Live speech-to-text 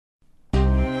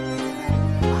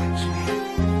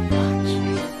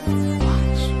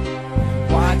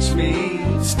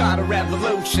start a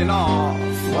revolution off.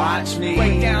 Watch me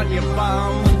break down your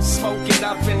bum, smoke it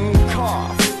up and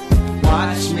cough.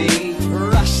 Watch me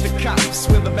rush the cops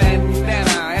with a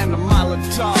bandana and a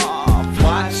Molotov.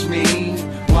 Watch me,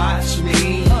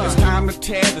 it's time to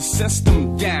tear the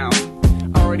system down.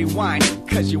 Already whining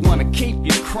cause you wanna keep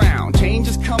your crown. Change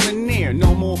is coming near,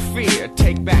 no more fear.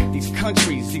 Take back these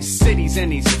countries, these cities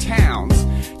and these towns.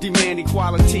 Demand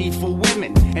equality for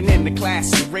women and end the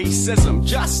class of racism.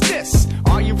 Justice,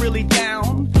 are you really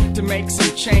down to make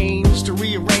some change? To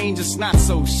rearrange, it's not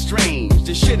so strange.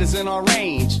 This shit is in our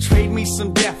range. Trade me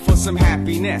some death for some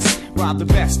happiness. Rob the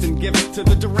best and give it to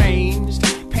the deranged.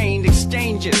 Pained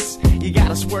exchanges, you got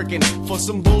us working for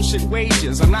some bullshit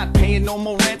wages. I'm not paying no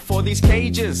more rent for these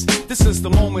cages. This is the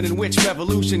moment in which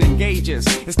revolution engages.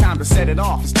 It's time to set it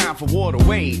off, it's time for war to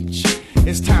wage.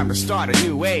 It's time to start a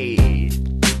new age.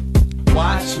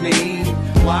 Watch me,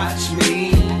 watch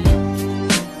me,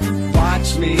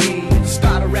 watch me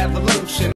start a revolution.